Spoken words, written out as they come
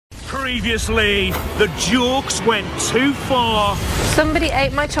Previously, the jokes went too far. Somebody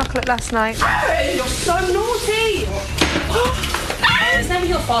ate my chocolate last night. Hey, you're so naughty! It's never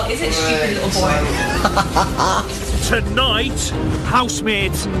your fault, is it, stupid little boy? Tonight,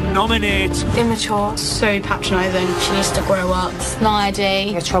 housemates nominate. Immature, so patronising. She needs to grow up.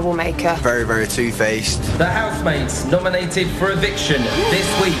 Snidey. A troublemaker. Very, very two-faced. The housemates nominated for eviction this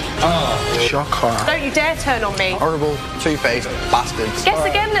week are... Shocker. Don't you dare turn on me. Horrible, two-faced bastards. Guess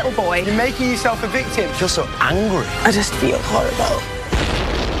again, little boy. You're making yourself a victim. I feel so angry. I just feel horrible.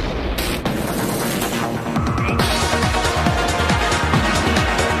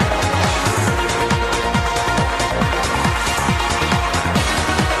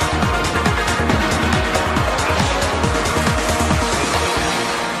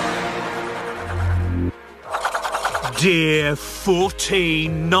 Dear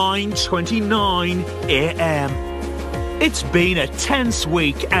 14/9/29 AM. It's been a tense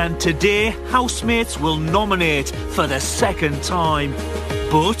week, and today housemates will nominate for the second time.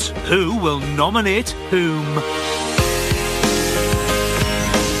 But who will nominate whom?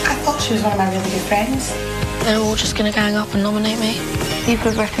 I thought she was one of my really good friends. They're all just going to gang up and nominate me. People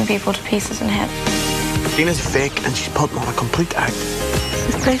are ripping people to pieces in here. Dina's fake and she's put on a complete act.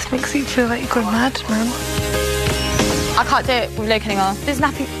 This place makes you feel like you're going mad, man. I can't do it with Luke anymore. There's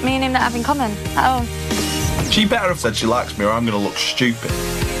nothing me and him that have in common at all. She better have said she likes me or I'm going to look stupid.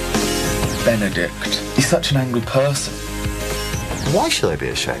 Benedict. He's such an angry person. Why should I be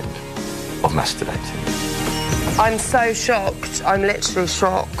ashamed of masturbating? I'm so shocked. I'm literally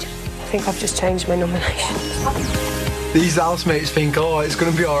shocked. I think I've just changed my nomination. These housemates think, oh, it's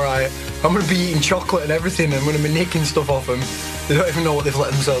going to be all right. I'm going to be eating chocolate and everything. I'm going to be nicking stuff off them. They don't even know what they've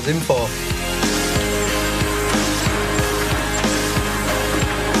let themselves in for.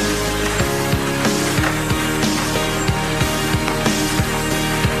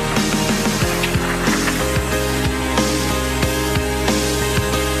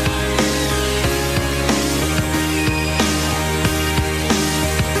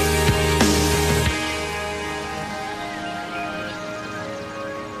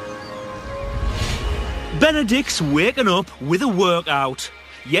 Benedict's waking up with a workout.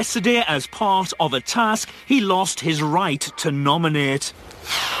 Yesterday, as part of a task, he lost his right to nominate.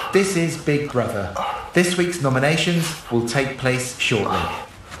 This is Big Brother. This week's nominations will take place shortly.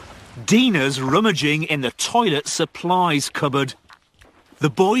 Dina's rummaging in the toilet supplies cupboard. The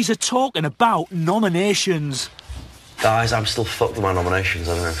boys are talking about nominations. Guys, I'm still fucked with my nominations.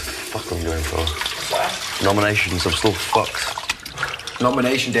 I don't know what the fuck I'm going for. Nominations, I'm still fucked.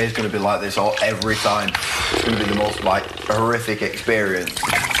 Nomination day is going to be like this every time. It's going to be the most, horrific experience.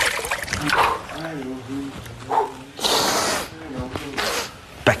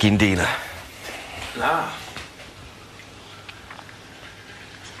 Becky and Dina. Ah.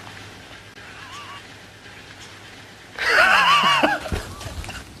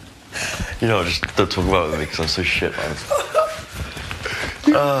 You know, just don't talk about it with me because I'm so shit, man.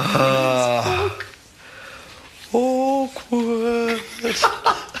 Awkward.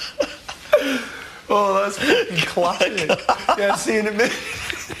 Oh, that's fucking classic. Yeah, see in a minute.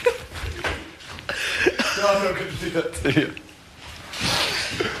 No, I'm not going to do that to you.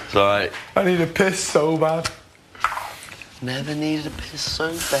 It's alright. I need a piss so bad. Never needed a piss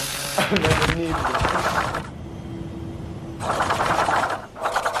so bad. I never needed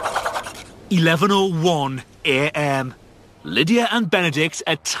it. 11:01 AM. Lydia and Benedict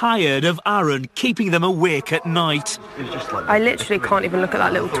are tired of Aaron keeping them awake at night. I literally can't even look at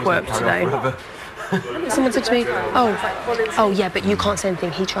that little twerp today. Someone said to me, oh yeah, but you can't say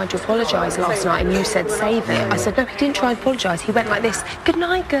anything. He tried to apologise last night and you said save it. I said, no, he didn't try and apologise. He went like this, good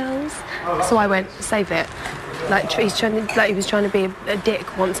night, girls. So I went, save it. Like he was trying to be a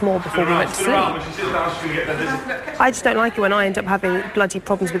dick once more before we went to sleep. I just don't like it when I end up having bloody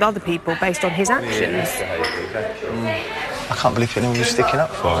problems with other people based on his actions. I can't believe anyone was sticking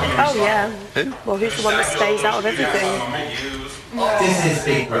up for him. Oh, yeah. Who? Well, who's the one that stays out of everything? This is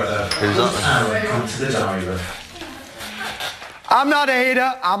Big Brother. Who's that? Aaron, come to the diary room. I'm not a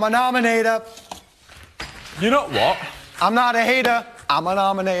hater, I'm a nominator. You're not what? I'm not a hater, I'm a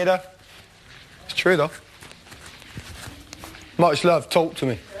nominator. It's true, though. Much love, talk to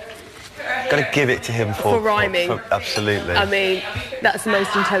me. Gotta give it to him For rhyming. Absolutely. I mean, that's the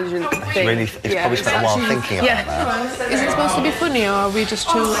most intelligent thing. He's probably spent a while thinking about that. Is it supposed to be funny or are we just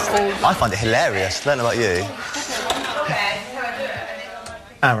too old? I find it hilarious. I don't know about you.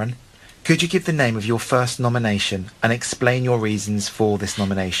 Aaron, could you give the name of your first nomination and explain your reasons for this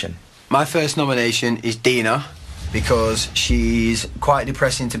nomination? My first nomination is Dina, because she's quite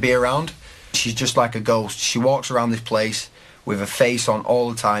depressing to be around. She's just like a ghost. She walks around this place with a face on all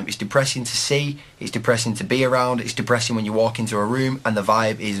the time. It's depressing to see, it's depressing to be around, it's depressing when you walk into a room and the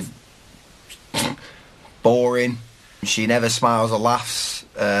vibe is boring. She never smiles or laughs,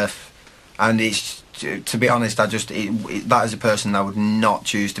 and it's, to be honest, that is a person I would not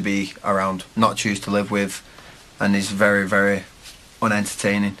choose to be around, not choose to live with, and is very, very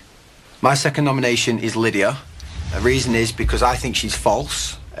unentertaining. My second nomination is Lydia. The reason is because I think she's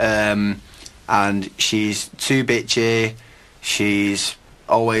false, and she's too bitchy, she's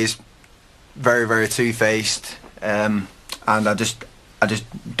always very, very two-faced, and I just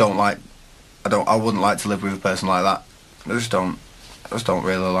don't like, I wouldn't like to live with a person like that. I just don't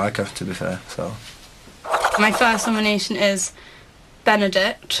really like her, to be fair, so. My first nomination is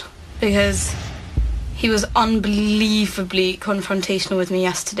Benedict, because he was unbelievably confrontational with me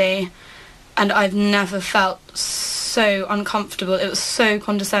yesterday, and I've never felt so uncomfortable. It was so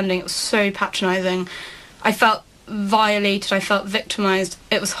condescending, it was so patronising. I felt violated, I felt victimised.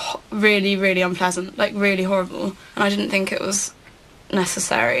 It was really, really unpleasant, like really horrible, and I didn't think it was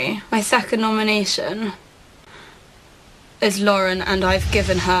necessary. My second nomination is Lauren, and I've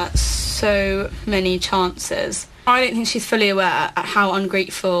given her so many chances. I don't think she's fully aware at how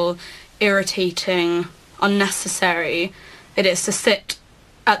ungrateful, irritating, unnecessary it is to sit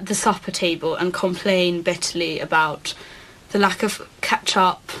at the supper table and complain bitterly about the lack of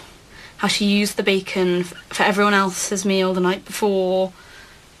ketchup, how she used the bacon for everyone else's meal the night before,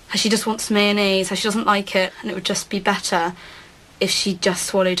 how she just wants mayonnaise, how she doesn't like it, and it would just be better if she just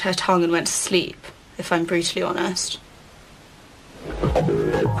swallowed her tongue and went to sleep, if I'm brutally honest.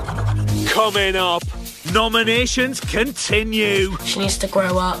 Coming up, nominations continue. She needs to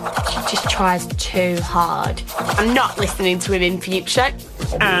grow up. She just tries too hard. I'm not listening to him in future.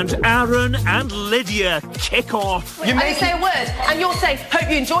 And Aaron and Lydia kick off. I didn't say a word, and you're saying, hope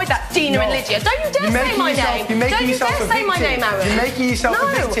you enjoyed that, Dina and Lydia. Don't you dare say my name. You're making Don't you yourself dare a say victim. my name, Aaron. You're making yourself a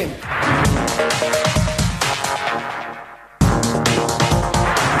victim.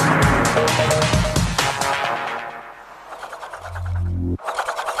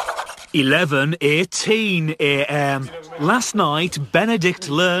 11:18 a.m. Last night, Benedict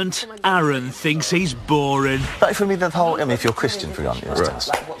learnt Aaron thinks he's boring. But for me, the whole, I mean, if you're Christian, for instance.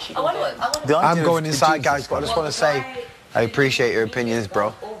 I'm going inside, guys, but I just want to say I appreciate your opinions,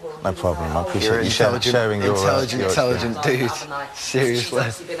 bro. No problem. I appreciate You're you sharing your intelligent dude.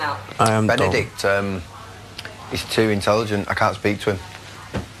 Seriously. I am Benedict, he's too intelligent. I can't speak to him.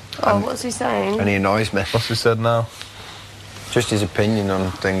 Oh, what's he saying? And he annoys me. What's he said now? Just his opinion on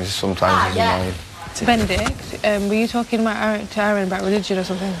things sometimes is annoying. Benedict, were you talking about Aaron about religion or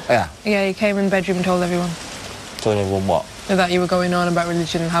something? Yeah. Yeah, you came in the bedroom and told everyone. Told everyone what? That you were going on about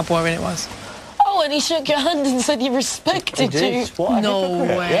religion and how boring it was. Oh, and he shook your hand and said he respected you. What? No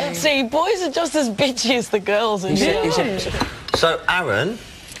way. Yeah. See, boys are just as bitchy as the girls. And So, Aaron,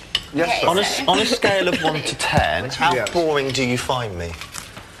 yes, on a scale of 1 to 10, how boring do you find me?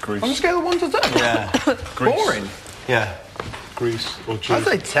 Greece. On a scale of 1 to 10? Yeah. Boring? Yeah. Greece or Jersey?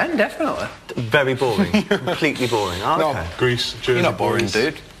 I'd say 10, definitely. Very boring. Completely boring. Oh, okay. No, Greece, Jersey. You're not boring, boys.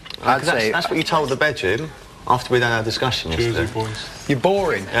 dude. I'd say that's what you told the bedroom after we'd had our discussion yesterday. Jersey boys. You're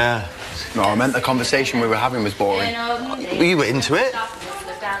boring? Yeah. No, I meant the conversation we were having was boring. You were into it.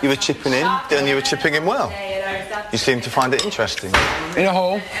 You were chipping in, and you were chipping in well. You seemed to find it interesting. In a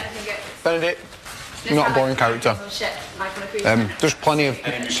hole, Benedict, you're not a boring character. There's plenty of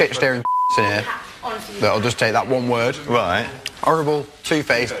staring in here that'll just take that one word. Right. Horrible,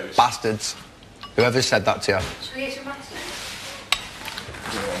 two-faced bastards. Whoever said that to you.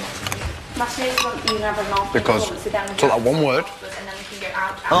 Because took that one word.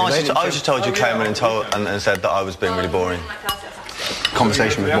 Oh, I just told you came in and said that I was being really boring.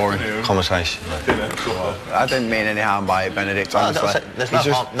 Conversation was boring. Conversation. I didn't mean any harm by it, Benedict. Honestly, there's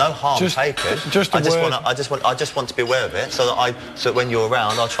no harm taken. I just want to be aware of it, so that when you're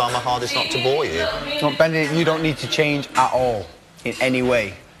around, I'll try my hardest not to bore you. No, Benedict, you don't need to change at all in any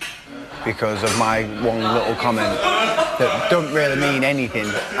way because of my one little comment that don't really mean anything.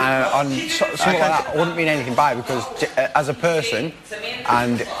 On something like that, I wouldn't mean anything by it because as a person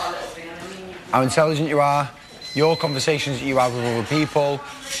and how intelligent you are, your conversations that you have with other people,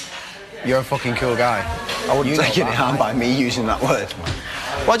 you're a fucking cool guy. I wouldn't take any harm by me using that word.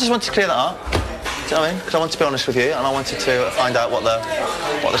 Well, I just wanted to clear that up. Do you know what I mean? Because I wanted to be honest with you, and I wanted to find out what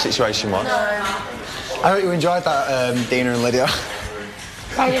the situation was. I hope you enjoyed that, Dina and Lydia.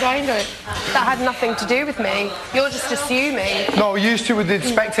 How did I enjoy it? That had nothing to do with me. You're just assuming. No, used to with the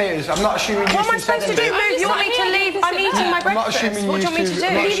spectators. I'm not assuming you What am I supposed to do? Move? You want me to leave? I'm eating my breakfast. I'm not assuming What do you want me to do?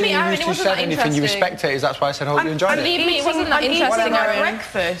 I'm not Leave me, assuming Aaron. you It used to wasn't said that anything. You were interesting. spectators. That's why I said hope you enjoyed it. Leave me. It wasn't that interesting, Aaron.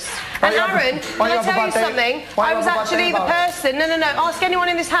 Breakfast. And Aaron, can I tell you something? I was actually the person, no, ask anyone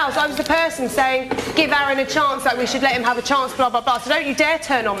in this house, I was the person saying, give Aaron a chance, that we should let him have a chance, blah, blah, blah. So don't you dare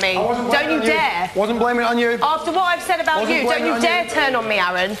turn on me. Don't you dare. Wasn't blaming it on you. After what I've said about you, don't you dare turn on me,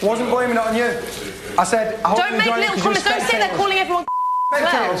 Aaron. Wasn't blaming it on you. I said, I hope don't make little comments, don't sit there calling everyone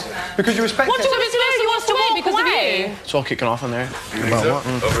well. Because you respect it. What do you want me to do? He wants to walk because away. Of you. It's all kicking off in there. About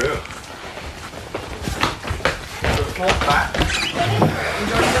what? Over here.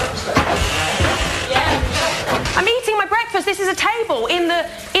 I'm eating my breakfast. This is a table in the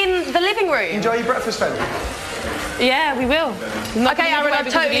living room. Enjoy your breakfast then. Yeah, we will. Okay, Aaron, I've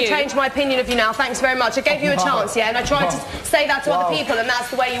totally changed my opinion of you now. Thanks very much. I gave you a chance, yeah, and I tried to say that to other people, and that's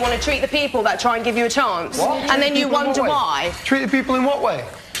the way you want to treat the people that try and give you a chance. What? And then you wonder why. Treat the people in what way?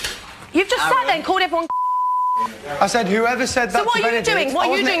 You've just sat there and called everyone. I said, whoever said that. So what are you doing? What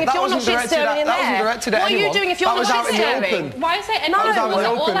are you doing if you're not shit stirring in there? That wasn't directed at anyone. What are you doing if you're not shit stirring? Why say anything? That was out in the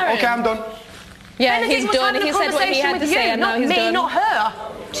open. Okay, I'm done. Yeah, he's done. He said what he had to say, and now he's done. Not me, not her.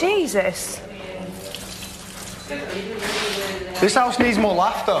 Jesus. This house needs more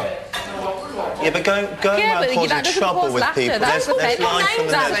laughter. Yeah, but going around causing trouble with people. There's lines from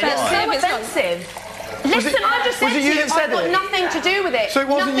the next line. It's offensive. Listen, I just said to you, I've got nothing to do with it. So it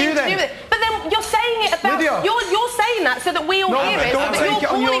wasn't you then? But then you're saying it about... You're saying that so that we all hear it. Don't take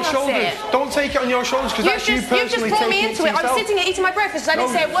it on your shoulders. Don't take it on your shoulders, because that's you personally taking it to yourself. You've just brought me into it. I'm sitting here eating my breakfast and I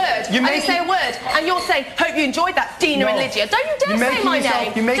didn't say a word. I didn't say a word. And you're saying, hope you enjoyed that, Dina and Lydia. Don't you dare say my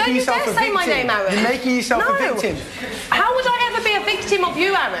name. Don't you dare say my name, Aaron. You're making yourself a victim. How would I ever be a victim of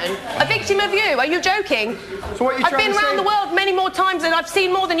you, Aaron? A victim of you? Are you joking? So what are you trying to say? I've been around the world many more times and I've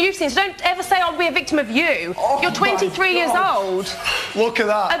seen more than you've seen. So don't ever say I'll be a victim of you. You're 23 years old. Look at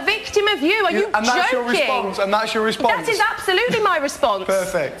that. A victim of you? Are you joking? And that's your response. And that's your response. That is absolutely my response.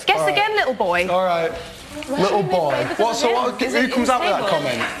 Perfect. Guess again, little boy. All right. Little boy. Who comes out with that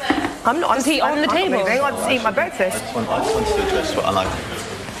comment? I'm not. I'm on the table. I just eat my breakfast. I just wanted to address what I like.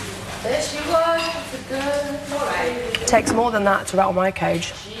 It takes more than that to rattle my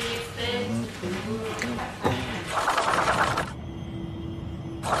cage.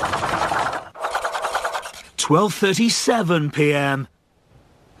 £12:37 p.m.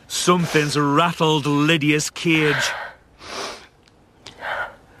 Something's rattled Lydia's cage.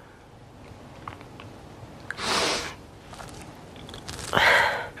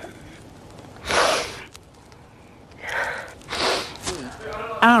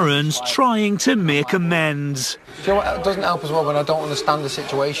 Aaron's trying to make amends. Do you know what doesn't help as well when I don't understand the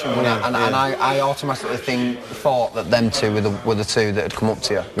situation and I automatically thought that them two were the two that had come up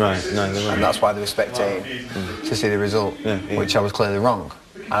to you. Right, no, they weren't. And that's why they were spectating to see the result, which I was clearly wrong.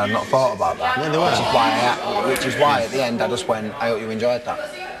 And I'd not thought about that, which is why at the end I just went, I hope you enjoyed that.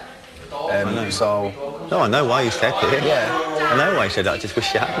 No, I know why you said it. Yeah. I know why you said that, I just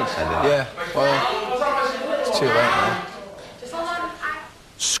wish you hadn't said it. Yeah, well, it's too late now.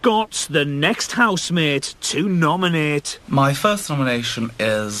 Scott's the next housemate to nominate. My first nomination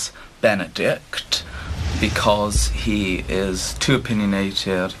is Benedict, because he is too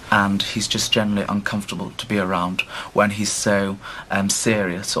opinionated and he's just generally uncomfortable to be around when he's so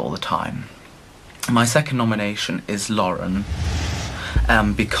serious all the time. My second nomination is Lauren,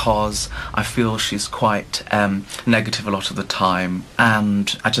 because I feel she's quite negative a lot of the time,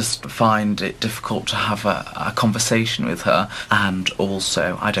 and I just find it difficult to have a conversation with her, and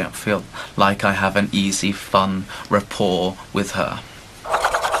also I don't feel like I have an easy, fun rapport with her.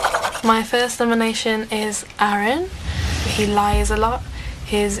 My first nomination is Aaron. He lies a lot,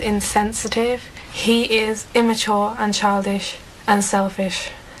 he's insensitive, he is immature and childish and selfish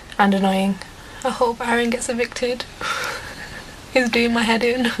and annoying. I hope Aaron gets evicted. He's doing my head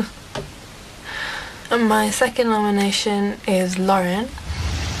in. And my second nomination is Lauren.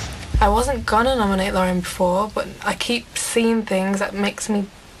 I wasn't gonna nominate Lauren before, but I keep seeing things that makes me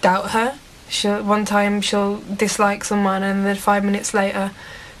doubt her. One time she'll dislike someone and then 5 minutes later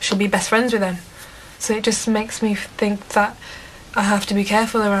she'll be best friends with them. So it just makes me think that I have to be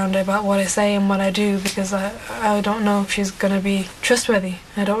careful around her about what I say and what I do, because I don't know if she's gonna be trustworthy.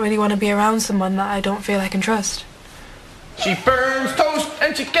 I don't really want to be around someone that I don't feel I can trust. She burns toast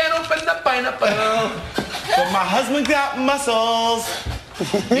and she can't open the pineapple. But my husband got muscles.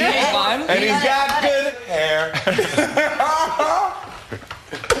 And he's got good hair.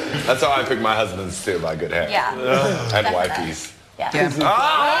 That's how I pick my husbands too, by good hair. Yeah. And wifeys. Yeah.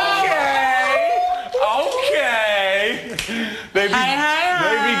 Okay. They be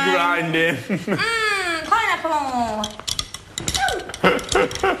grinding. Pineapple.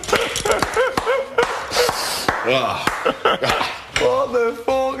 What the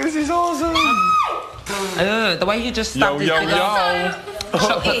fuck? This is awesome. The way you just stabbed his Yo.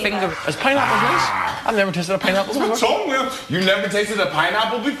 chocolate finger. Is pineapple nice? I've never tasted a pineapple before. You never tasted a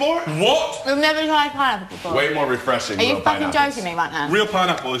pineapple before? What? We've never tried pineapple before. Way more refreshing. Are you fucking joking me right now? Real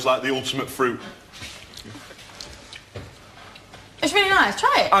pineapple is like the ultimate fruit. It's really nice.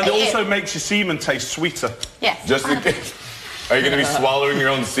 Try it. And it also makes your semen taste sweeter. Yes. Just in case. Are you going to be swallowing your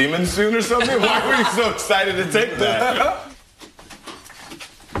own semen soon or something? Why were you so excited to take that?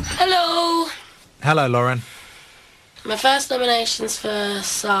 Hello. Hello, Lauren. My first nomination's for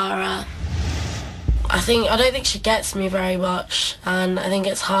Sarah. I don't think she gets me very much, and I think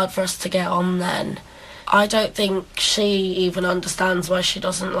it's hard for us to get on then. I don't think she even understands why she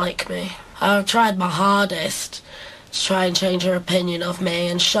doesn't like me. I've tried my hardest to try and change her opinion of me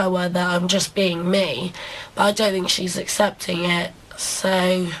and show her that I'm just being me, but I don't think she's accepting it,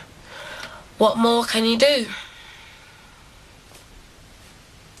 so what more can you do?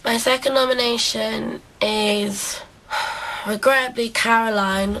 My second nomination is, regrettably,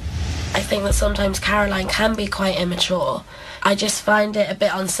 Caroline. I think that sometimes Caroline can be quite immature. I just find it a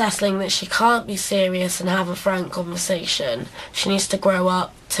bit unsettling that she can't be serious and have a frank conversation. She needs to grow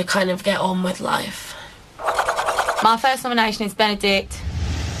up to kind of get on with life. My first nomination is Benedict.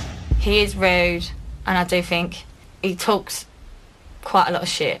 He is rude, and I do think he talks quite a lot of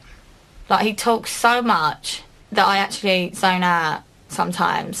shit. Like, he talks so much that I actually zone out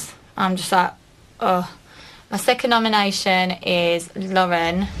sometimes. I'm just like, oh. My second nomination is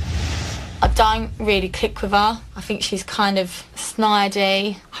Lauren. I don't really click with her. I think she's kind of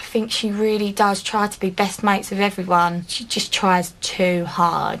snidey. I think she really does try to be best mates with everyone. She just tries too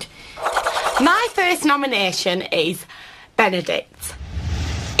hard. My first nomination is Benedict.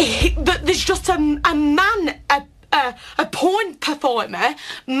 There's just a man, a porn performer,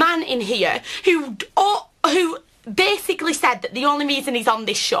 man in here who basically said that the only reason he's on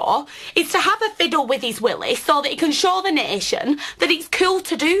this show is to have a fiddle with his willy so that he can show the nation that it's cool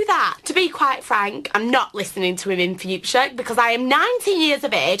to do that. To be quite frank, I'm not listening to him in future because I am 19 years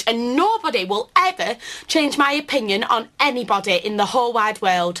of age and nobody will ever change my opinion on anybody in the whole wide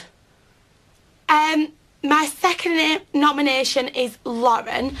world. My second nomination is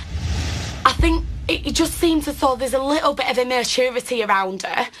Lauren. I think it just seems as though there's a little bit of immaturity around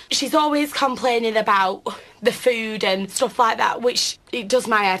her. She's always complaining about the food and stuff like that, which it does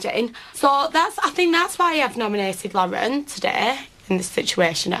my head in. So I think that's why I've nominated Lauren today in this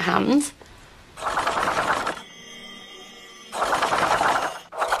situation at hand.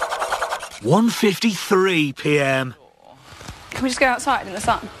 1:53 p.m. Can we just go outside in the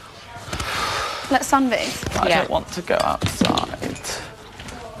sun? Let sunbathe. I don't want to go outside.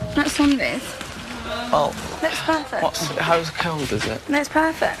 Let sunbathe. Well, that's perfect. How cold is it? No, it's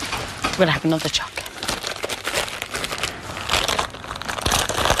perfect. We're gonna have another chocolate.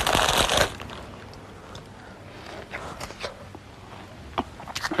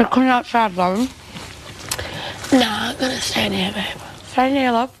 You're coming outside, Lauren? No, I'm gonna stay in here, babe. Stay in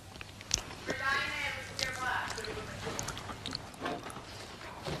here, love.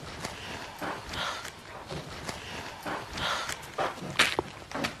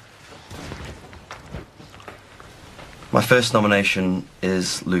 My first nomination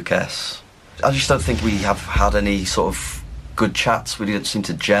is Luke S. I just don't think we have had any sort of good chats. We didn't seem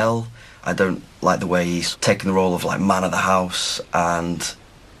to gel. I don't like the way he's taken the role of like man of the house, and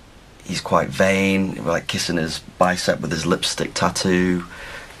he's quite vain, like kissing his bicep with his lipstick tattoo,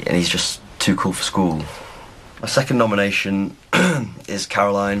 and he's just too cool for school. My second nomination is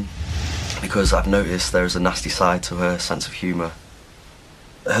Caroline, because I've noticed there is a nasty side to her sense of humour.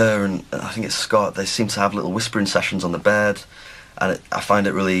 Her and I think it's Scott, they seem to have little whispering sessions on the bed, and I find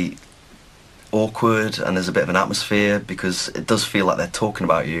it really awkward, and there's a bit of an atmosphere because it does feel like they're talking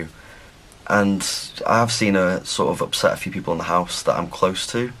about you. And I have seen her sort of upset a few people in the house that I'm close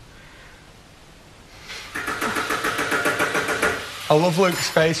to. I love Luke's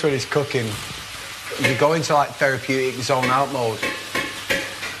face when he's cooking. You go into like therapeutic zone out mode.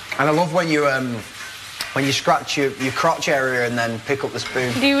 And I love when you scratch your crotch area and then pick up the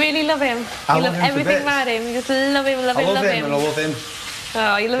spoon. Do you really love him? I you love him everything about him. You just love him, love him, I love him. And I love him.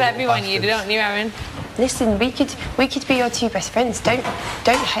 Oh, you love everyone, you do, don't you, Aaron? Listen, we could be your two best friends. Don't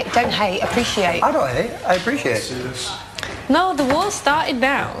hate, appreciate. I don't hate. I appreciate. No, the war started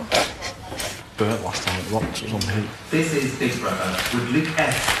now. Burnt last time. What was on me? This is Big Brother with Luke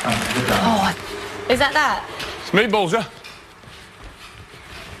S. and the dance. Oh, is that? It's meatballs, yeah.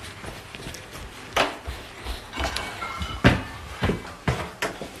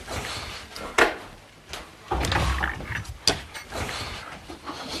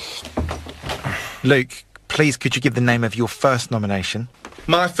 Luke, please could you give the name of your first nomination?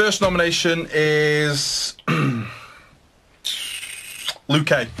 My first nomination is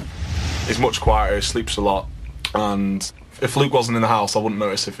Luke A is much quieter, he sleeps a lot, and if Luke wasn't in the house, I wouldn't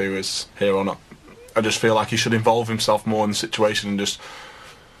notice if he was here or not. I just feel like he should involve himself more in the situation and just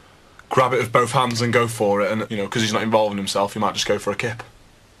grab it with both hands and go for it, and, you know, because he's not involving himself, he might just go for a kip.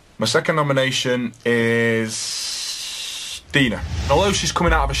 My second nomination is Dina. Although she's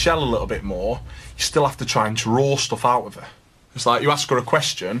coming out of her shell a little bit more, you still have to try and draw stuff out of her. It's like you ask her a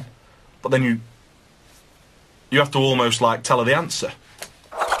question, but then you have to almost like tell her the answer.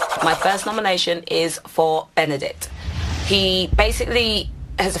 My first nomination is for Benedict. He basically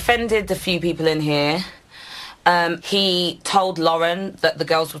has offended a few people in here. He told Lauren that the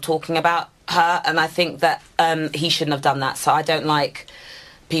girls were talking about her, and I think that he shouldn't have done that. So I don't like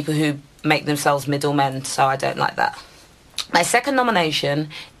people who make themselves middlemen, so I don't like that. My second nomination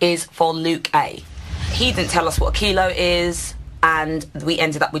is for Luke A. He didn't tell us what a kilo is, and we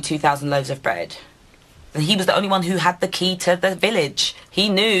ended up with 2,000 loaves of bread. And he was the only one who had the key to the village. He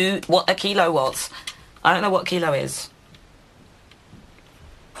knew what a kilo was. I don't know what a kilo is.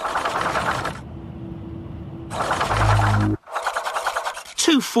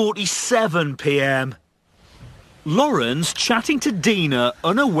 2:47 p.m. Lauren's chatting to Dina,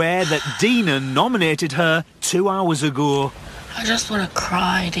 unaware that Dina nominated her 2 hours ago. I just want to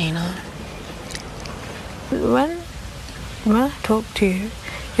cry, Dina. When I talk to you,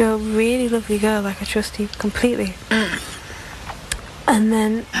 you're a really lovely girl, like I trust you completely. And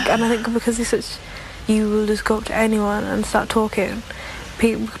I think because you will just go up to anyone and start talking.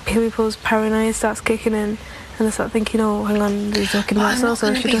 People's paranoia starts kicking in, and they start thinking, oh, hang on, he's talking about so. I'm not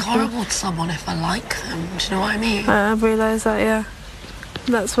going to be horrible to someone if I like them. Do you know what I mean? I've realised that, yeah.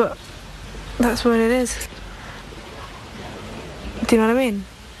 That's what it is. Do you know what I mean?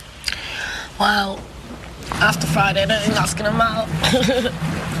 Well, after Friday, I don't think that's going to matter.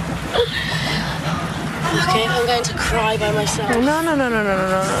 Okay, I'm going to cry by myself. No.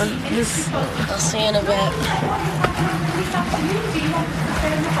 Just... I'll see you in a bit.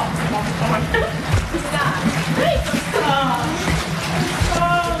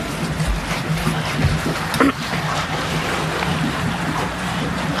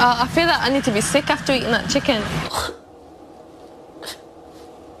 I feel like I need to be sick after eating that chicken.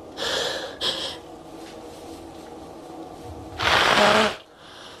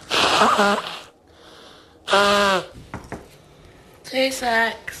 Two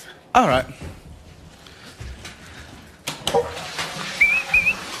secs. All right.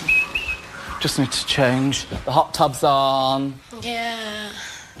 Just need to change. The hot tub's on. Yeah.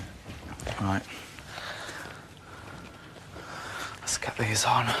 Right. Let's get these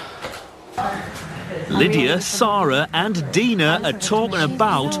on. Lydia, Sarah and Dina are talking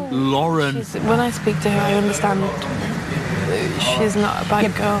about Lauren. When I speak to her, I understand she's not a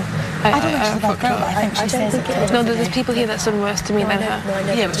bad girl. I don't think she's a bad girl. I think she says it. No, there's people here that's done worse to me than her.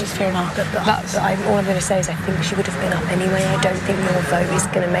 Yeah, which is fair enough. That's all I'm going to say is I think she would have been up anyway. I don't think your vote is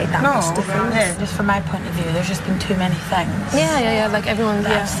going to make that much difference. No, just from my point of view, there's just been too many things. Yeah, like everyone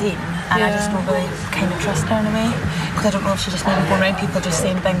that I've seen, and I just don't really kind of trust her in a way, because I don't know if she just maybe going around people just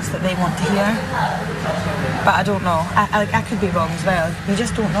saying things that they want to hear. But I don't know. I could be wrong as well. You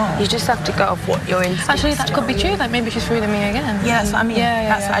just don't know. You just have to go off what your instincts. Actually, that could be true. Like maybe she's fooling me again. Yeah, that's what I mean.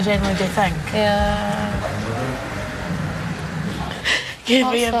 That's what I genuinely do think. Yeah. Give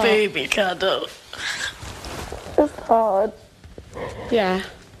me a baby cuddle. It's hard. Yeah.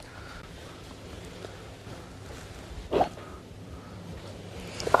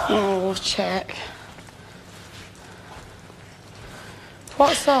 Oh, check.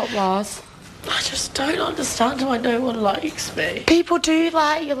 What's up, Lars? I just don't understand why no one likes me. People do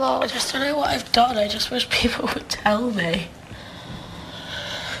like you, Lars. I just don't know what I've done. I just wish people would tell me.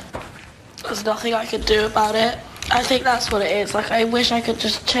 There's nothing I can do about it. I think that's what it is. Like, I wish I could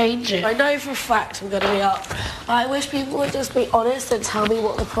just change it. I know for a fact I'm going to be up. I wish people would just be honest and tell me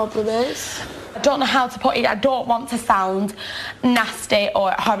what the problem is. I don't know how to put it. I don't want to sound nasty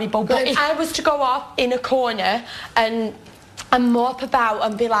or horrible, but if I was to go off in a corner and mope about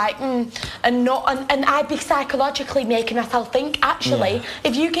and be like, and I'd be psychologically making myself think, actually,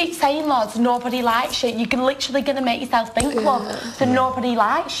 if you keep saying, Lods, nobody likes you, you're literally going to make yourself think, love, that nobody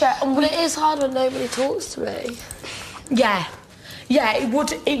likes you. But it is hard when nobody talks to me. Yeah, it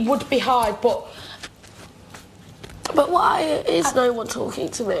would be hard, but why is no one talking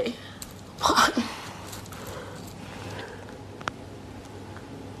to me? What?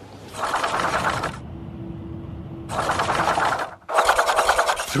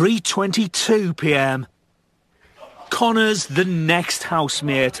 3:22 p.m. Connor's the next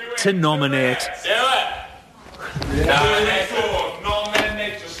housemate to nominate. Do it!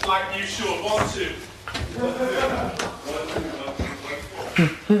 Nominate just like you should want to.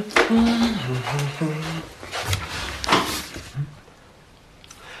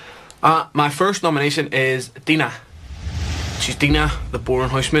 My first nomination is Dina. She's Dina, the boring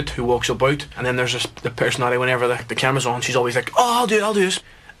housemate who walks about, and then there's the personality whenever the camera's on, she's always like, oh, I'll do this.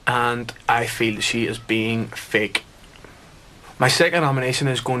 And I feel she is being fake. My second nomination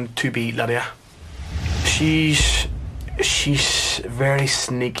is going to be Lydia. She's very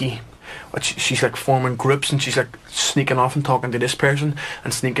sneaky. She's like forming groups, and she's like sneaking off and talking to this person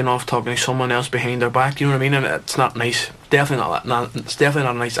and sneaking off talking to someone else behind their back. You know what I mean? And it's not nice. Definitely not. It's definitely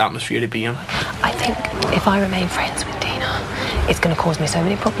not a nice atmosphere to be in. I think if I remain friends with Dina, it's going to cause me so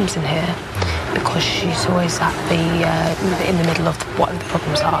many problems in here because she's always at in the middle of what the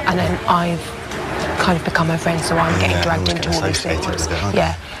problems are, and then I've kind of become her friend, so I'm getting dragged into all these things.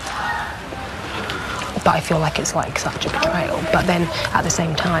 Yeah. But I feel like it's like such a betrayal. But then at the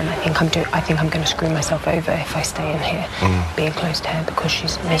same time, I think I'm going to screw myself over if I stay in here, being close to her, because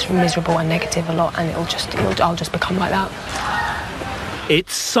she's miserable and negative a lot, and I'll just become like that.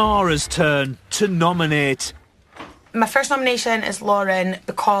 It's Sarah's turn to nominate. My first nomination is Lauren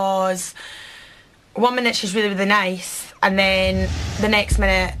because 1 minute she's really, really nice, and then the next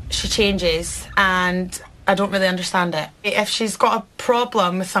minute she changes, and I don't really understand it. If she's got a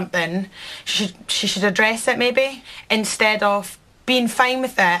problem with something, she should address it maybe, instead of being fine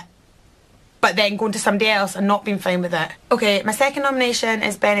with it, but then going to somebody else and not being fine with it. Okay, my second nomination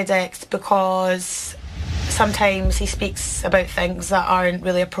is Benedict because sometimes he speaks about things that aren't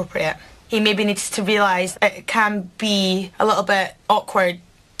really appropriate. He maybe needs to realise it can be a little bit awkward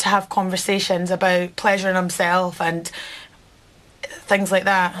to have conversations about pleasuring himself and things like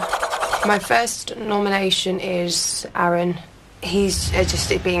that. My first nomination is Aaron. He's just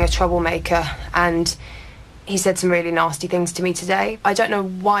being a troublemaker, and he said some really nasty things to me today. I don't know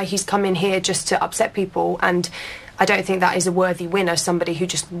why he's come in here just to upset people, and I don't think that is a worthy winner, somebody who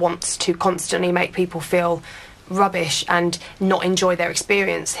just wants to constantly make people feel rubbish and not enjoy their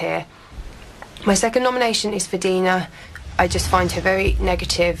experience here. My second nomination is for Dina. I just find her very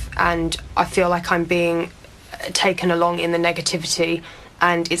negative, and I feel like I'm being taken along in the negativity,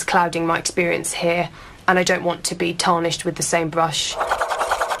 and it's clouding my experience here, and I don't want to be tarnished with the same brush.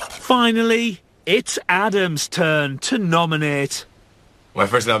 Finally, it's Adam's turn to nominate. My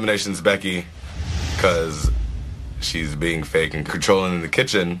first nomination is Becky, because she's being fake and controlling in the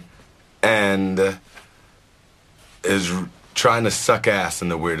kitchen, and is trying to suck ass in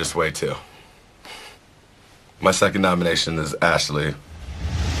the weirdest way, too. My second nomination is Ashley.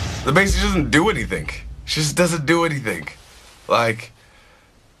 The basically doesn't do anything. She just doesn't do anything. Like,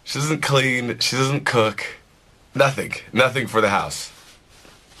 she doesn't clean, she doesn't cook, nothing. Nothing for the house.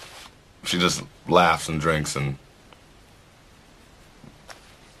 She just laughs and drinks and...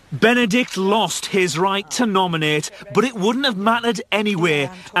 Benedict lost his right to nominate, but it wouldn't have mattered anyway,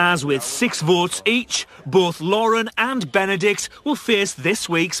 as with 6 votes each, both Lauren and Benedict will face this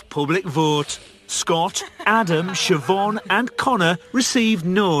week's public vote. Scott, Adam, Siobhan and Connor received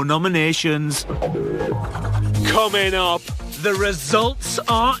no nominations. Coming up, the results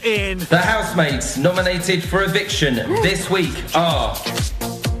are in. The housemates nominated for eviction this week are...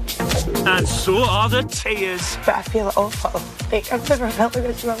 And so are the tears. But I feel awful. Like, I've never felt like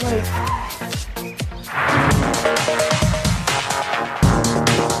this in my life.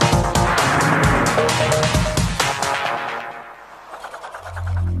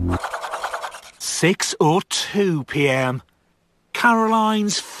 (6:02 p.m).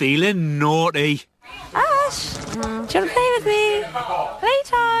 Caroline's feeling naughty. Ash, do you want to play with me?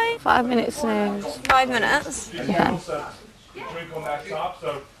 Playtime. 5 minutes snooze. 5 minutes? Okay.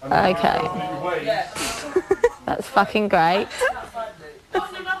 Okay. That's fucking great.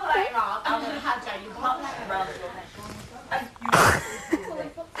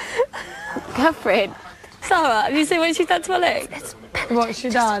 Catherine. Sarah, have you seen what she's done to my legs? What's she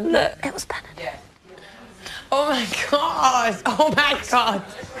done? Look. It was Benedict. Oh my god! Oh my god!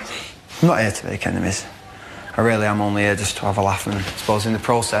 I'm not here to make enemies. I really am only here just to have a laugh, and I suppose in the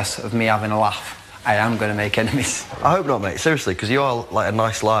process of me having a laugh, I am going to make enemies. I hope not, mate. Seriously, because you are like a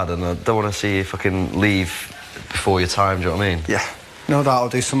nice lad, and I don't want to see you fucking leave before your time. Do you know what I mean? Yeah. No doubt I'll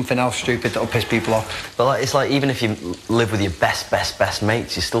do something else stupid that'll piss people off. But like, it's like even if you live with your best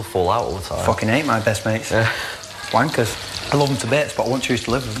mates, you still fall out all the time. Fucking hate my best mates. Yeah. Wankers. I love them to bits, but I won't choose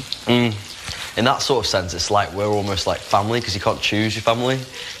to live with them. In that sort of sense, it's like we're almost like family, because you can't choose your family,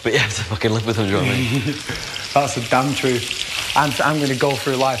 but you have to fucking live with them, do you know what I mean? That's the damn truth. I'm going to go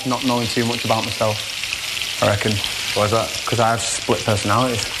through life not knowing too much about myself, I reckon. Why is that? Because I have split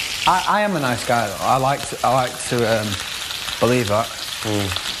personalities. I am a nice guy, though. I like to believe that.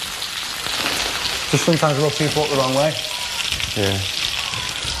 Just sometimes rub people up the wrong way. Yeah.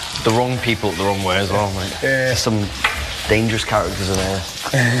 The wrong people up the wrong way as well, mate. Yeah. Some dangerous characters in here.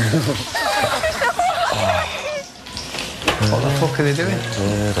 What the fuck are they doing?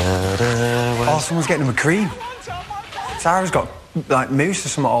 Oh, someone's getting them a cream. Sarah's got, like, mousse or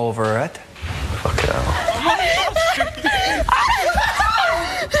something all over her head. Fuck it out.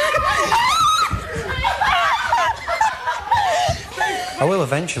 I will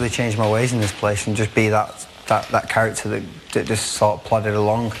eventually change my ways in this place and just be that character that just sort of plodded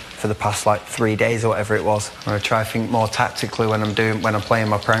along for the past, like, 3 days or whatever it was. I'm gonna try to think more tactically when I'm playing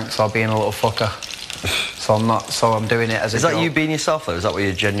my pranks or being a little fucker. So I'm doing it as a Is that joke. you being yourself, though? Is that what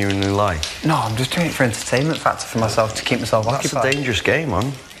you genuinely like? No, I'm just doing it for entertainment factor for myself, to keep myself That's occupied. a dangerous game,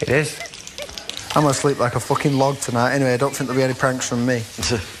 man. It is. I'm gonna sleep like a fucking log tonight. Anyway, I don't think there'll be any pranks from me.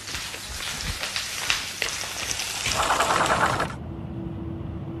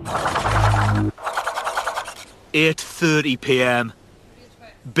 8:30 p.m.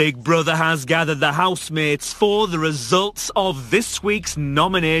 Big Brother has gathered the housemates for the results of this week's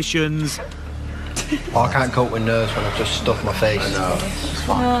nominations. Oh, I can't cope with nerves when I've just stuffed my face.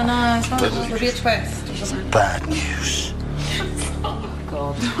 Oh no, it's not. It'll be a twist. Bad news. Oh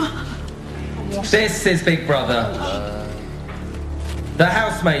God. This is Big Brother. The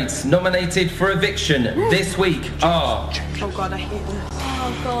housemates nominated for eviction this week are, Oh God, I hate this.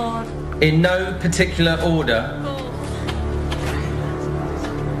 Oh God. in no particular order,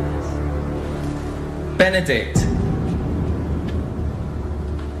 Benedict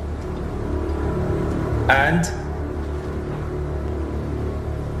and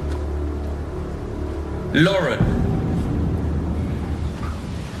Lauren.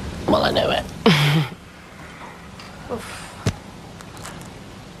 Well, I know it.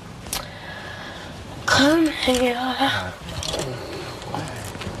 Come here.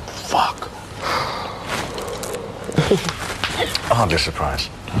 Fuck. I'll be surprised.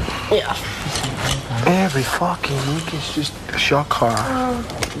 Yeah. Every fucking week is just a shock horror.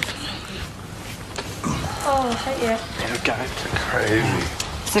 Oh, I hate you. You guys are crazy.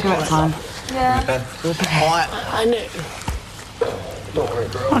 Cigarette time. Yeah. I knew.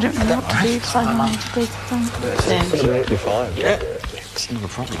 I don't know what to do because I don't know what to do. It's gonna be fine. Yeah. It's not a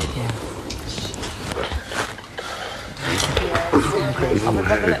problem.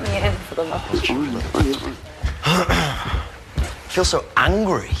 Never let me in for the love. I feel so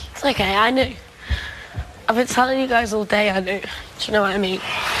angry. It's okay, I knew. I've been telling you guys all day, I knew. Do you know what I mean?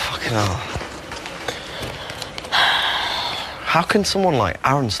 Fucking hell. How can someone like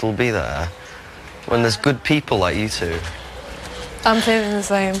Aaron still be there when there's good people like you two? I'm feeling the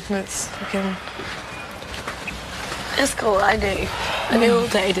same. It's fucking... It's cool, I knew. I knew all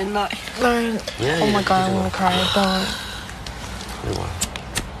day, didn't I? No. Yeah, Oh my yeah, God, you I'm gonna cry. Don't.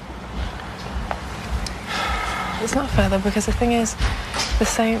 It's not fair though, because the thing is, the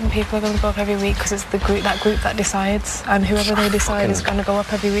same people are going to go up every week because it's the group that decides, and whoever they decide is going to go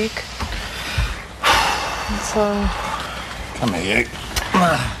up every week. So. Come here, you.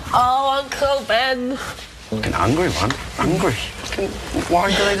 Oh, Uncle Ben. Fucking angry, man. Angry.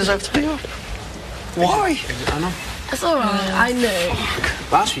 Why do they deserve to be up? Why? I know. It's alright, I knew.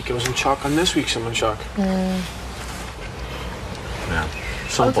 Last week I was in shock, and this week I'm in shock. Yeah.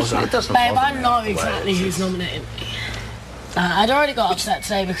 Some buzzer. Babe, I know exactly who's nominated me. I'd already got upset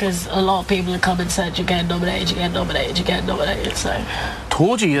today because a lot of people had come and said you're getting nominated, you're getting nominated, you're getting nominated, so...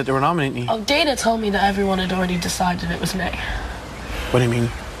 Told you that they were nominating you. Oh, Dina told me that everyone had already decided it was me. What do you mean?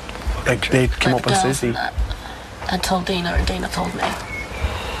 Like, they came up and said I told Dina and Dina told me.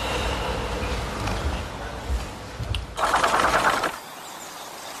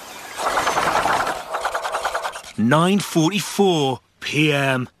 (9:44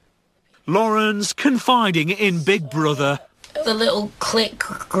 p.m. Lauren's confiding in Big Brother. The little clique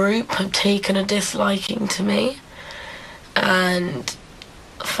group have taken a disliking to me. And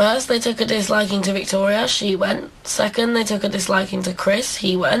first they took a disliking to Victoria, she went. Second, they took a disliking to Chris,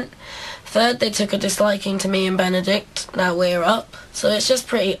 he went. Third, they took a disliking to me and Benedict, now we're up. So it's just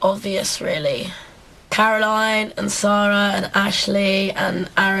pretty obvious, really. Caroline and Sarah and Ashley and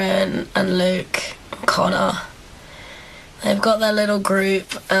Aaron and Luke and Connor. They've got their little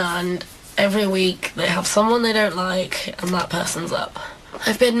group, and every week they have someone they don't like, and that person's up.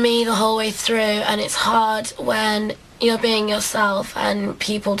 I've been me the whole way through, and it's hard when you're being yourself and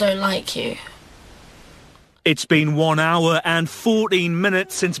people don't like you. It's been 1 hour and 14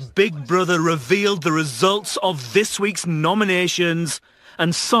 minutes since Big Brother revealed the results of this week's nominations,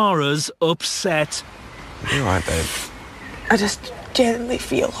 and Sarah's upset. You're right, babe. I just genuinely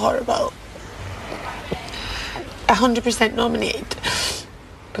feel horrible. 100% nominated,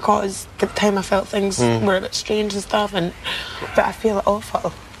 because at the time I felt things were a bit strange and stuff, but I feel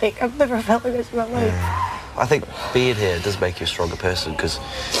awful. Like, I've never felt like this in my life. I think being here does make you a stronger person, because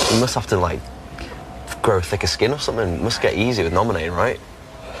you must have to, like, grow thicker skin or something. It must get easier with nominating, right?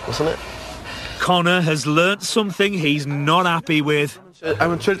 Wasn't it? Connor has learnt something he's not happy with. I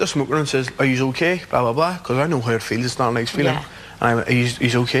went to the smoker and says, "Are you okay?" Blah blah blah, because I know how it feels. It's not a nice feeling. Yeah. And I went,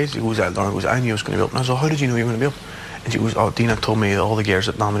 he's okay. She goes, Lauren goes, "I knew I was going to be up." And I was like, "How did you know you were going to be up?" And she goes, "Oh, Dina told me all the girls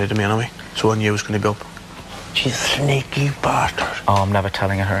that nominated me anyway, so I knew I was going to be up." She's a sneaky bastard. Oh, I'm never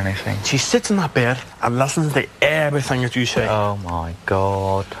telling her anything. She sits in that bed and listens to everything that you say. Oh my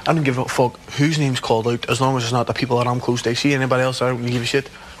God. I don't give a fuck whose name's called out, as long as it's not the people that I'm close to. See anybody else, I don't give a shit.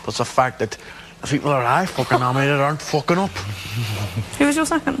 But it's the fact that the people that I fucking nominated aren't fucking up. Who was your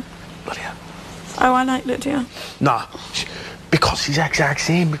second? Lydia. Oh, I like Lydia. Nah, because she's the exact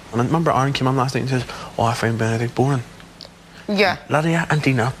same. And I remember Aaron came on last night and says, "Oh, I find Benedict boring." Yeah. Lydia and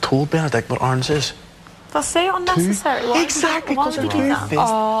Dina told Benedict what Aaron says. That's so unnecessary. Exactly, Why would you do that?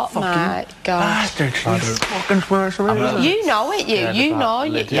 Oh my God. Fucking swear to me. You know it, you know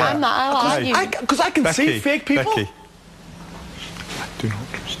it. Yeah, I'm not, I like you. Because I can see fake people. Becky, I do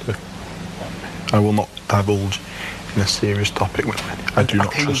not trust her. I will not divulge in a serious topic with me. I do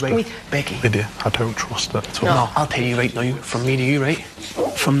not trust her. Becky. Lydia, I don't trust her at all. No, I'll tell you right now, from me to you, right?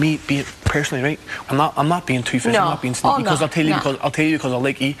 From me, being personally, right? I'm not being two-faced. I'm not being sneaky. Because I'll tell you because I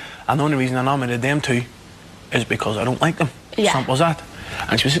like you. And the only reason I nominated them two is because I don't like them. Yeah. Simple as that.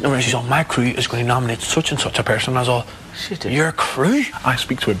 And she was sitting there and she's all, "My crew is going to nominate such and such a person." I was all, "Your crew?" I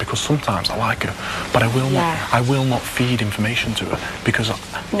speak to her because sometimes I like her, but I will not feed information to her because I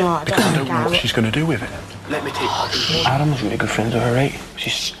don't know what she's going to do with it. Let me tell you, Adam's really good friends with her, right?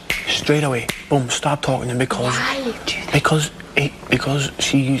 She's straight away, boom, stop talking to him because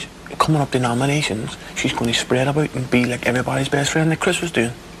she's coming up to nominations. She's going to spread about and be like everybody's best friend like Chris was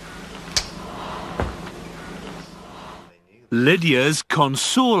doing. Lydia's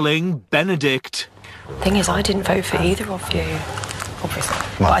consoling Benedict. Thing is, I didn't vote for either of you, obviously.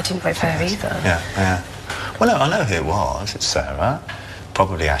 But I didn't vote for her either. Yeah. Well, no, I know who it was. It's Sarah,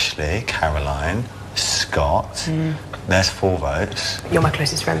 probably Ashley, Caroline, Scott. There's 4 votes. You're my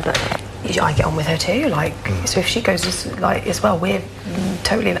closest friend, but I get on with her too. Like, so if she goes as well, we're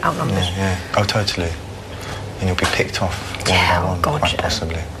totally outnumbered. Yeah. Oh, totally. And you'll be picked off one by one, quite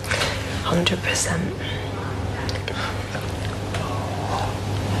possibly. 100%.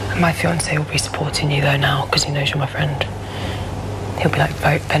 My fiancé will be supporting you though now because he knows you're my friend. He'll be like,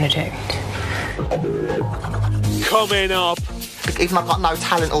 "Vote Benedict." Coming up. Even I've got no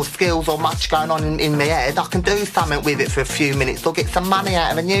talent or skills or much going on in my head, I can do something with it for a few minutes or get some money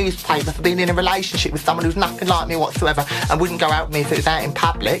out of a newspaper for being in a relationship with someone who's nothing like me whatsoever and wouldn't go out with me if it was out in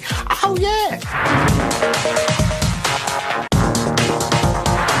public. Oh, yeah.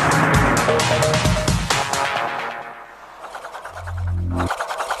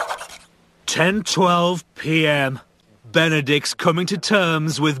 10:12 p.m. Benedict's coming to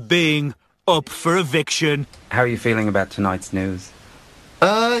terms with being up for eviction. How are you feeling about tonight's news?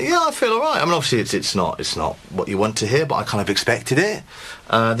 Yeah, I feel all right. I mean, obviously, it's not what you want to hear, but I kind of expected it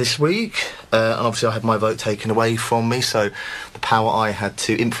this week. And obviously, I had my vote taken away from me, so the power I had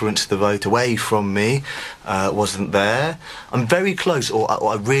to influence the vote away from me wasn't there. I'm very close, or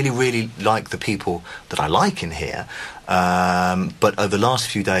I really, really like the people that I like in here. But over the last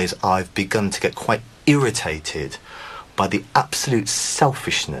few days, I've begun to get quite irritated by the absolute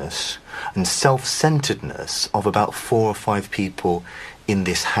selfishness and self-centeredness of about 4 or 5 people in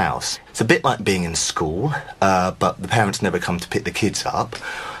this house. It's a bit like being in school, but the parents never come to pick the kids up.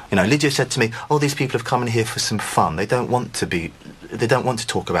 You know, Lydia said to me, "Oh, these people have come in here for some fun. They don't want to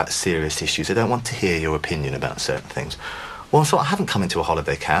talk about serious issues. They don't want to hear your opinion about certain things." Well, so I haven't come into a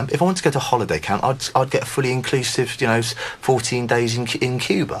holiday camp. If I wanted to go to a holiday camp, I'd get a fully inclusive, 14 days in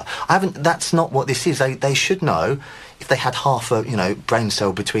Cuba. That's not what this is. They should know if they had half a, brain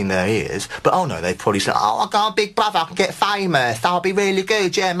cell between their ears. But, oh no, they'd probably say, "Oh, I got a Big Brother, I can get famous, I'll be really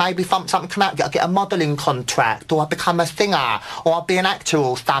good, yeah, maybe something come out, get a modelling contract, or I become a singer, or I'll be an actor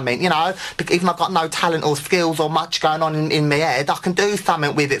or something, Even I've got no talent or skills or much going on in my head, I can do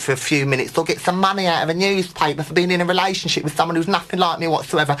something with it for a few minutes, or get some money out of a newspaper for being in a relationship with someone who's nothing like me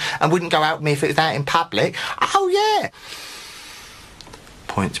whatsoever and wouldn't go out with me if it was out in public. Oh, yeah."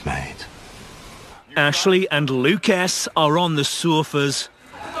 Point made. Ashley and Luke S are on the sofas.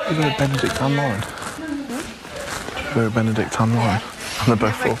 You vote Benedict and Lauren. You vote Benedict and Lauren. And they're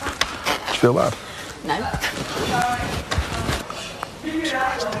both up. Do you feel bad? No.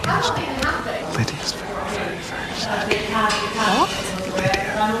 Lydia's very, very sneaky. What?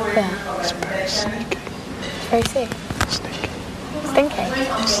 Lydia is very sneaky. Very sick. Sneaky. Stinky.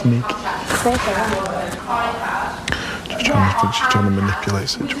 Sneaky. Sneaky. Do you I think she's trying to manipulate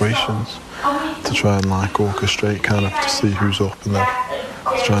situations to try and like orchestrate kind of to see who's up and then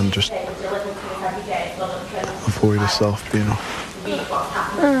to try and just avoid herself being up.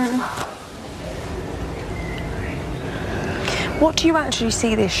 What do you actually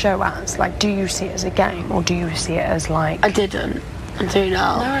see this show as? Like, do you see it as a game or do you see it as like... I didn't until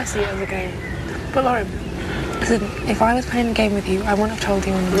now. No, I see it as a game. But Lauren, listen, if I was playing a game with you, I wouldn't have told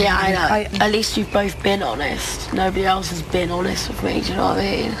you. Yeah, I know. At least you've both been honest. Nobody else has been honest with me, do you know what I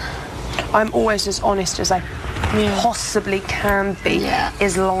mean? I'm always as honest as I possibly can be,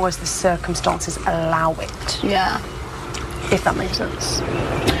 as long as the circumstances allow it. Yeah. If that makes sense.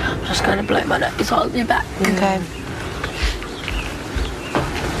 I'm just going to blow my nose on your back. Okay.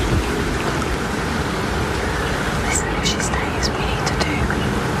 Listen, if she stays, we need to do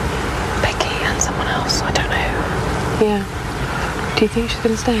Becky and someone else. I don't know who. Yeah. Do you think she's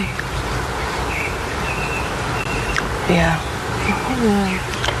going to stay? Yeah. Yeah.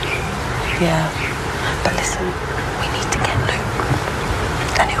 Yeah. But listen, we need to get Luke.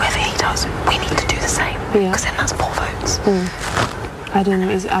 And whoever he does, we need to do the same. Because then that's 4 votes.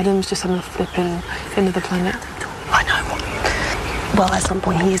 Adam's just on the flipping end of the planet. I know. Well, at some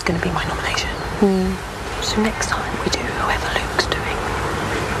point he is going to be my nomination. So next time we do whoever Luke's doing.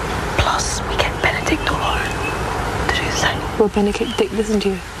 Plus we get Benedict or Lauren to do the same. Will Benedict listen to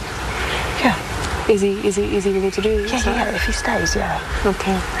you? Yeah. Is he ready to do this? Yeah, if he stays, yeah.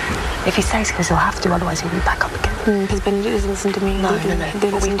 Okay. If he stays, because he'll have to, otherwise he'll be back up again. Because Benedict doesn't listen to me. No.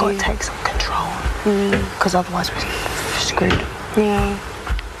 But we've got to take some control. Because otherwise we're screwed. Yeah.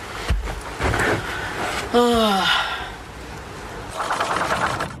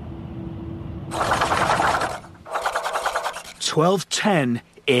 12:10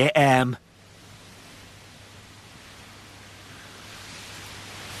 a.m.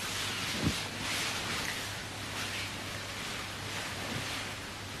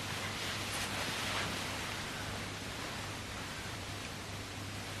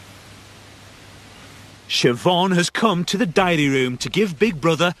 Siobhan has come to the diary room to give Big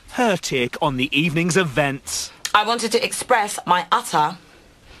Brother her take on the evening's events. I wanted to express my utter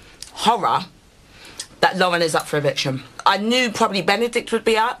horror that Lauren is up for eviction. I knew probably Benedict would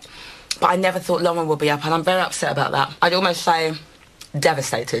be up, but I never thought Lauren would be up, and I'm very upset about that. I'd almost say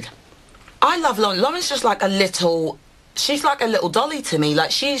devastated. I love Lauren. Lauren's just like a little... She's like a little dolly to me.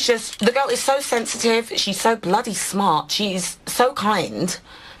 Like, she's just... The girl is so sensitive. She's so bloody smart. She's so kind.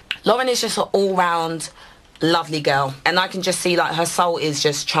 Lauren is just an all-round lovely girl, and I can just see, like, her soul is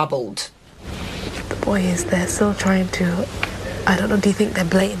just troubled. The boys, they're still trying to... I don't know, do you think they're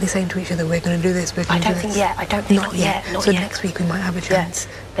blatantly saying to each other, we're going to do this, we're going to do this? I don't think Not yet. So next week we might have a chance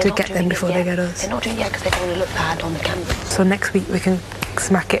to get them before they get us. They're not doing it yet because they don't want to look bad on the camera. So next week we can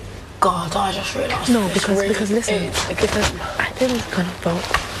smack it. God, I just realised. No, because listen, because Adam's going to vote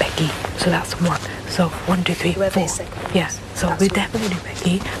Becky, so that's 1. So 1, 2, 3, 4. Yeah, so that's we definitely do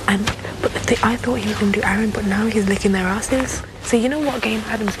Becky. But I thought he was going to do Aaron, but now he's licking their asses. So you know what game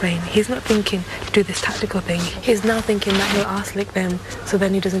Adam's playing? He's not thinking to do this tactical thing. He's now thinking that he'll ass lick them so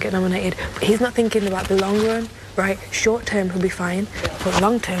then he doesn't get nominated. But he's not thinking about the long run, right? Short term he'll be fine, but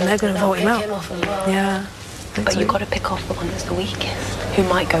long term they're going to vote him out. Yeah. But you've got to pick off the one that's the weakest, who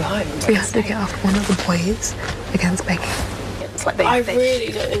might go home. We have to get off one of the boys against Becky. It's like I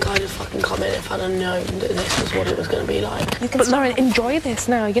really don't think I'd have fucking come in if I'd have known that this was what it was going to be like. But Lauren, enjoy this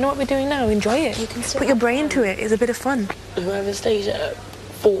now. You know what we're doing now? Enjoy it. You can put your brain to it. It's a bit of fun. Whoever stays at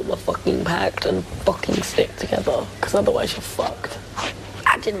form a fucking pact and fucking stick together, because otherwise you're fucked.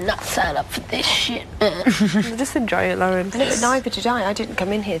 I did not sign up for this shit. Just enjoy it, Lauren. Neither did I. I didn't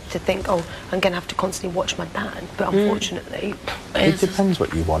come in here to think, oh, I'm going to have to constantly watch my dad. But unfortunately... It depends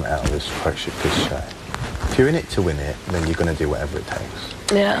what you want out of this show. If you're in it to win it, then you're going to do whatever it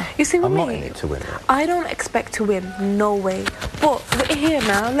takes. Yeah. You see, I'm not in it to win it. I don't expect to win, no way. But we're here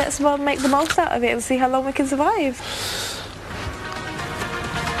now. Let's make the most out of it and see how long we can survive.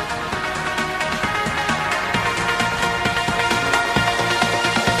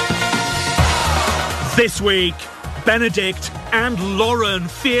 This week, Benedict and Lauren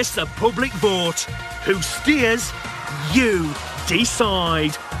face the public vote. Who steers? You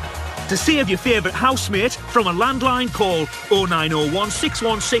decide. To save your favourite housemate from a landline, call 0901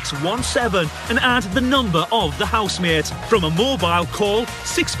 616 17 and add the number of the housemate. From a mobile, call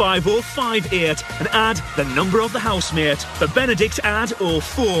 65058 and add the number of the housemate. For Benedict, add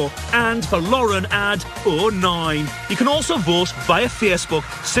 04 and for Lauren, add 09. You can also vote via Facebook.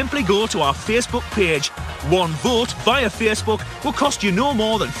 Simply go to our Facebook page One vote via Facebook will cost you no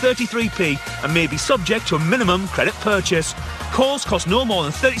more than 33p and may be subject to a minimum credit purchase. Calls cost no more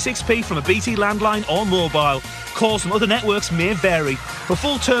than 36p from a BT landline or mobile. Calls from other networks may vary. For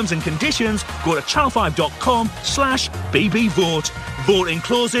full terms and conditions, go to channel5.com/bbvote. Voting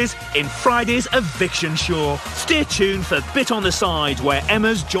closes in Friday's eviction show. Stay tuned for Bit on the Side, where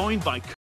Emma's joined by...